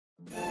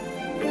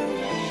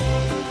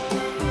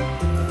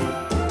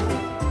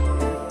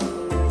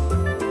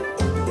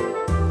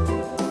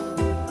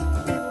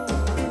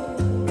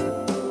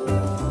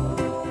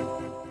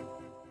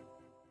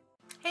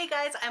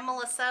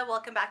Melissa.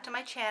 Welcome back to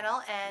my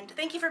channel, and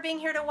thank you for being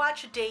here to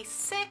watch day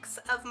 6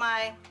 of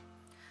my...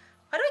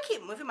 Why do I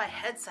keep moving my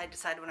head side to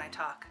side when I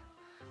talk?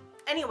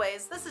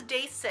 Anyways, this is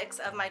day 6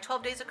 of my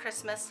 12 Days of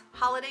Christmas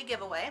holiday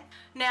giveaway.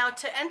 Now,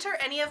 to enter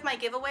any of my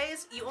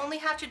giveaways, you only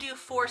have to do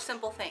 4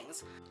 simple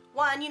things.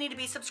 1, you need to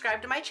be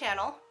subscribed to my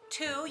channel.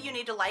 2, you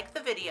need to like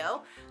the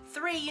video.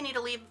 3, you need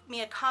to leave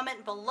me a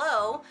comment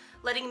below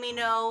letting me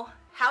know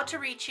how to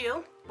reach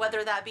you,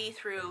 whether that be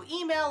through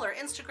email or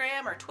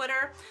Instagram or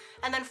Twitter.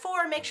 And then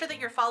 4, make sure that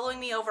you're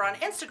following me over on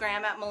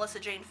Instagram at Melissa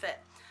Jane Fit.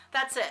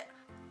 That's it.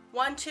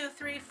 1, 2,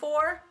 3,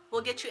 4 will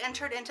get you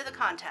entered into the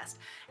contest.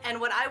 And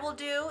what I will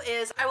do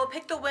is I will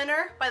pick the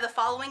winner by the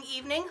following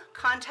evening,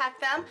 contact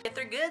them, get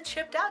their goods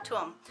shipped out to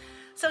them.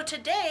 So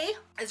today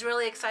is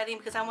really exciting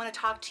because I want to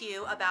talk to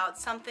you about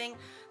something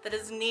that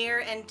is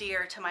near and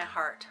dear to my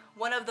heart.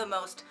 One of the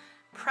most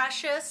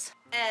precious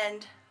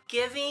and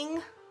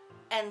giving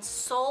and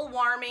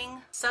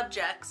soul-warming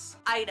subjects,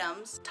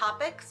 items,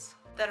 topics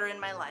that are in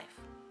my life,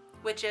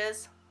 which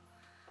is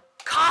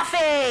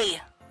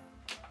coffee!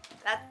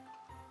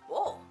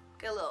 Whoa,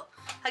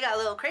 I got a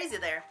little crazy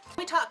there.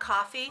 When we talk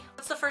coffee,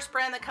 what's the first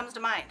brand that comes to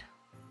mind?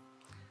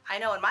 I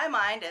know in my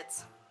mind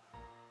it's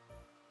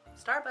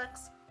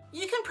Starbucks.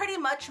 You can pretty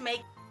much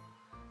make,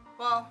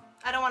 well,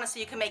 I don't want to say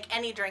you can make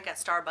any drink at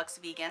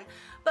Starbucks vegan,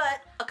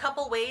 but a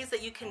couple ways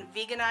that you can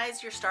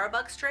veganize your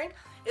Starbucks drink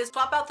is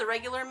swap out the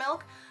regular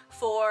milk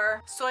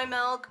for soy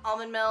milk,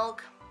 almond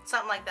milk,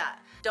 something like that.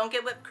 Don't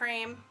get whipped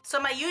cream. So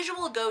my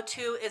usual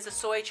go-to is a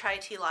soy chai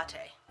tea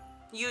latte.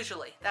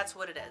 Usually, that's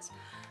what it is.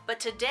 But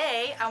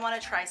today, I want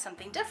to try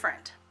something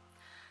different.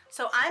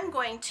 So I'm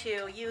going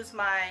to use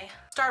my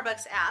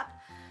Starbucks app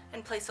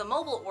and place a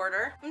mobile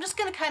order. I'm just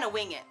going to kind of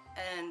wing it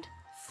and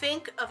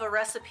think of a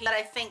recipe that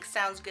I think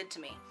sounds good to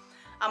me.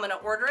 I'm going to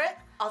order it.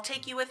 I'll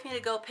take you with me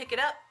to go pick it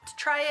up, to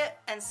try it,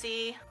 and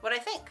see what I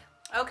think.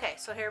 Okay,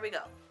 so here we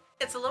go.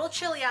 It's a little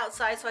chilly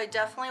outside, so I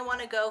definitely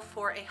want to go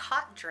for a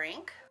hot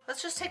drink.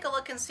 Let's just take a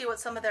look and see what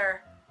some of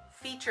their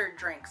featured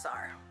drinks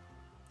are.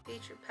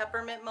 Featured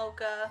peppermint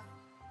mocha,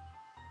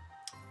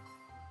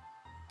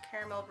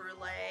 caramel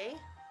brulee,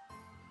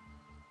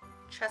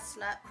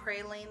 chestnut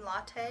praline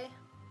latte,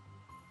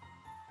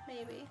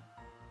 maybe.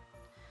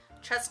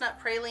 Chestnut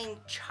praline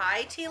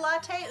chai tea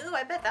latte? Ooh,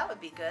 I bet that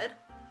would be good.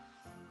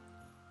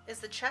 Is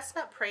the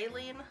chestnut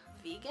praline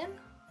vegan?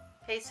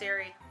 Hey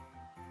Siri.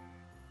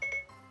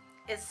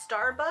 Is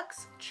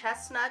Starbucks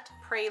chestnut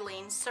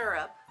praline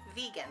syrup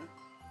vegan?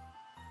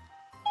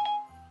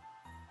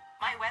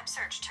 My web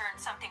search turned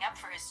something up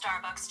for his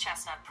Starbucks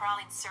chestnut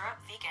praline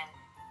syrup vegan.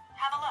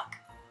 Have a look.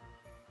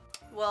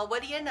 Well,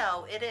 what do you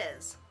know? It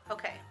is.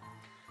 Okay,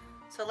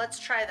 so let's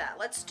try that.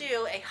 Let's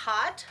do a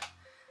hot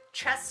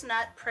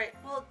chestnut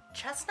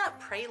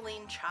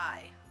praline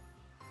chai.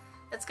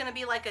 It's gonna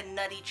be like a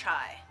nutty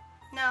chai.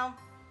 No.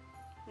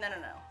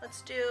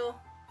 Let's do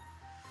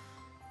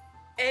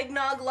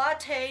eggnog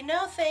latte.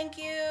 No, thank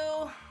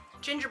you.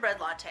 Gingerbread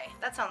latte.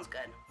 That sounds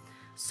good.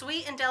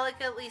 Sweet and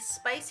delicately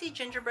spicy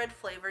gingerbread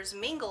flavors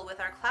mingle with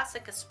our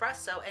classic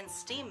espresso and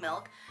steam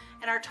milk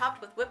and are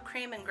topped with whipped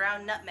cream and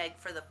ground nutmeg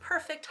for the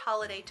perfect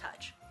holiday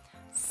touch.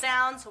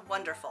 Sounds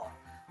wonderful.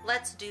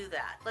 Let's do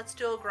that. Let's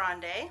do a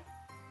grande.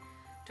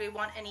 Do we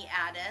want any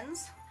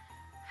add-ins?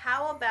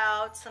 How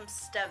about some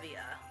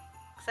stevia?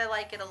 Because I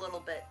like it a little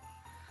bit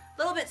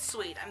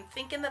sweet. I'm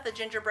thinking that the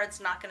gingerbread's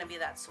not going to be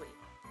that sweet.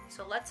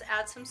 So let's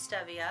add some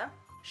stevia.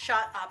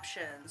 Shot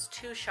options,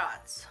 2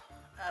 shots.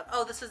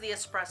 Oh, this is the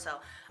espresso.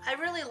 I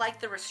really like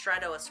the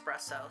ristretto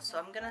espresso, so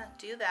I'm gonna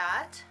do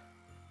that.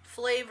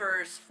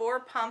 Flavors, 4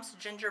 pumps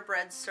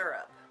gingerbread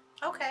syrup.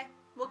 Okay,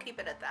 we'll keep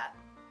it at that.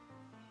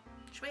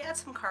 Should we add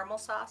some caramel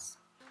sauce?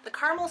 The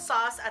caramel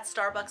sauce at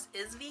Starbucks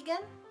is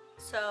vegan,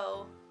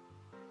 so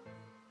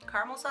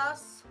caramel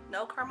sauce?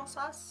 No caramel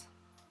sauce?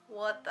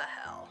 What the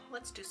hell?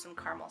 Let's do some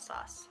caramel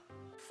sauce.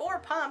 4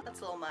 pumps, that's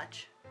a little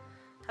much.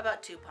 How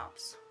about 2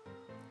 pumps?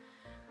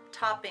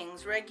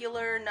 Toppings,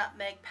 regular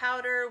nutmeg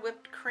powder,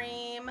 whipped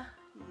cream,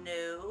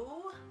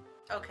 no.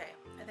 Okay,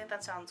 I think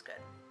that sounds good.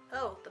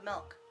 Oh, the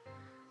milk.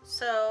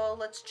 So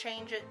let's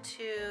change it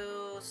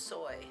to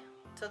soy.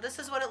 So this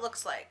is what it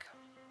looks like.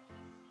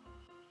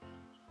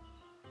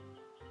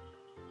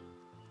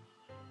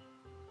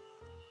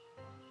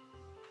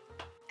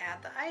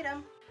 Add the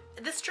item.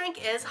 This drink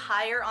is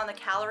higher on the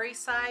calorie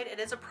side. It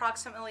is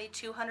approximately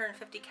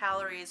 250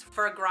 calories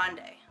for a grande.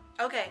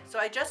 Okay, so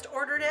I just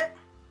ordered it.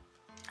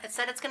 It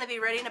said it's going to be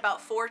ready in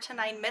about 4 to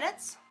 9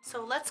 minutes.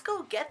 So let's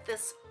go get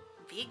this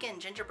vegan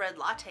gingerbread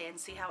latte and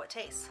see how it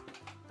tastes.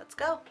 Let's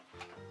go.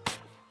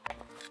 I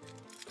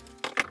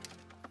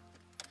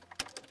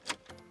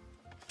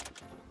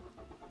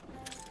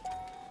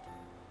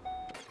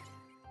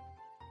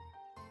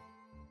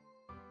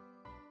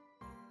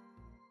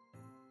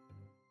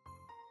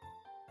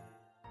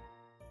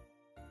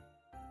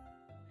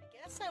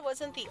guess I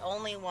wasn't the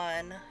only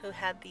one who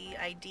had the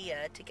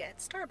idea to get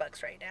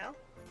Starbucks right now.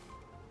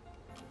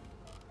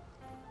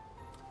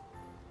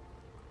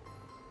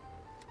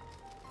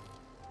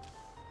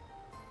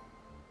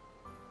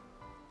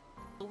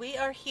 we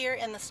are here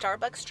in the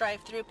Starbucks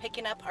drive-thru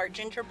picking up our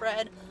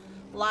gingerbread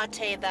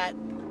latte that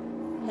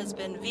has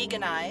been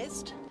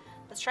veganized.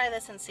 Let's try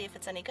this and see if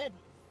it's any good.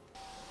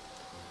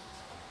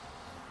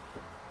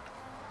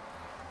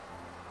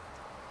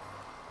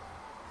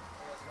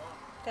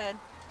 Good.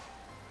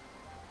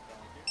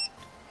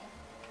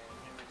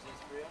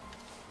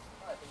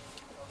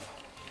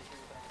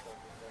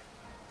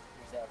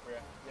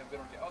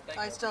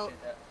 I still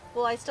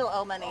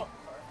owe money. Oh,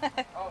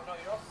 oh no,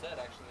 you're all set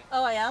actually.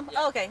 Oh, I am?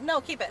 Yeah. Oh, okay.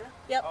 No, keep it.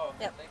 Yep. Oh, okay.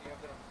 Yep. Thank you. Have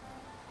a good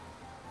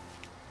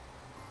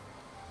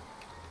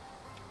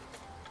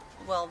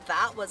one. Well,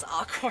 that was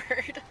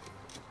awkward.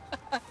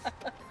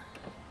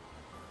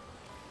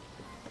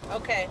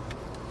 Okay.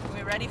 Are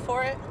we ready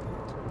for it?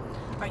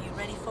 Are you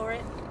ready for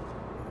it?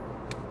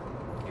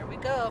 Here we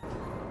go.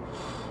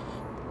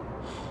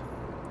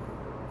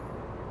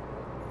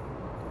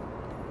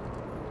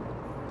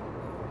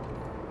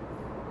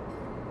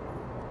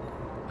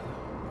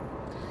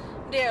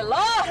 Dear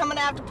Lord, I'm gonna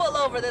have to pull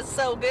over. This is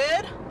so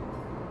good.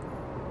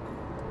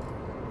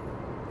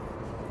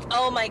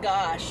 Oh my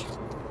gosh.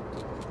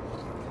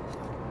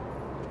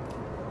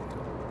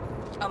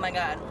 Oh my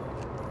God.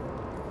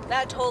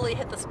 That totally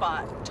hit the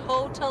spot.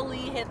 Totally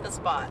hit the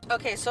spot.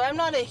 Okay, so I'm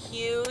not a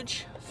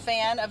huge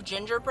fan of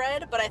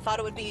gingerbread, but I thought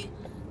it would be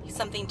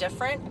something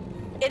different.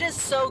 It is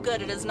so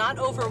good. It is not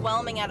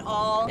overwhelming at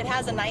all. It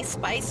has a nice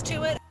spice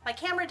to it. My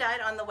camera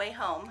died on the way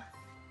home.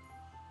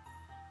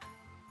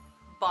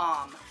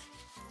 Bomb.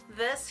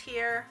 This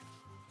here,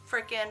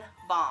 freaking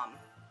bomb.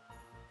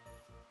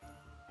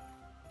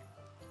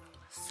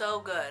 So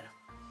good.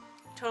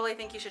 Totally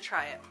think you should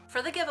try it.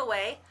 For the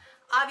giveaway,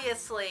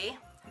 obviously,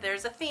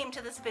 there's a theme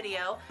to this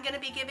video. I'm gonna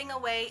be giving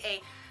away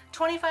a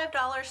 $25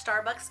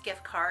 Starbucks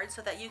gift card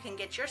so that you can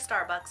get your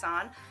Starbucks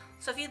on.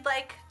 So if you'd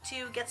like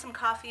to get some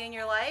coffee in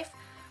your life,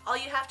 all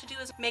you have to do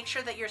is make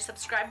sure that you're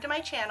subscribed to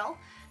my channel,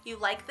 you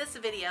like this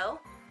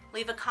video,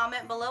 leave a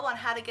comment below on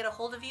how to get a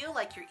hold of you,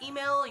 like your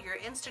email, your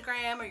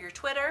Instagram, or your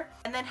Twitter,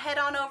 and then head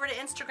on over to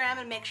Instagram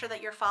and make sure that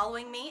you're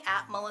following me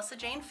at Melissa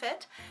Jane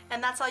Fit,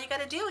 and that's all you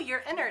gotta do.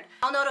 You're entered.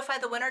 I'll notify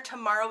the winner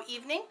tomorrow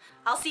evening.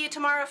 I'll see you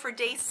tomorrow for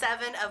day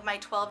 7 of my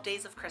 12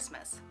 days of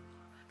Christmas.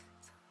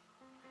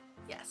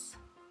 Yes.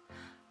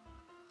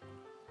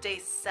 Day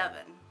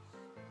 7.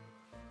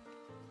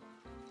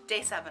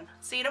 Day 7.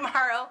 See you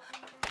tomorrow.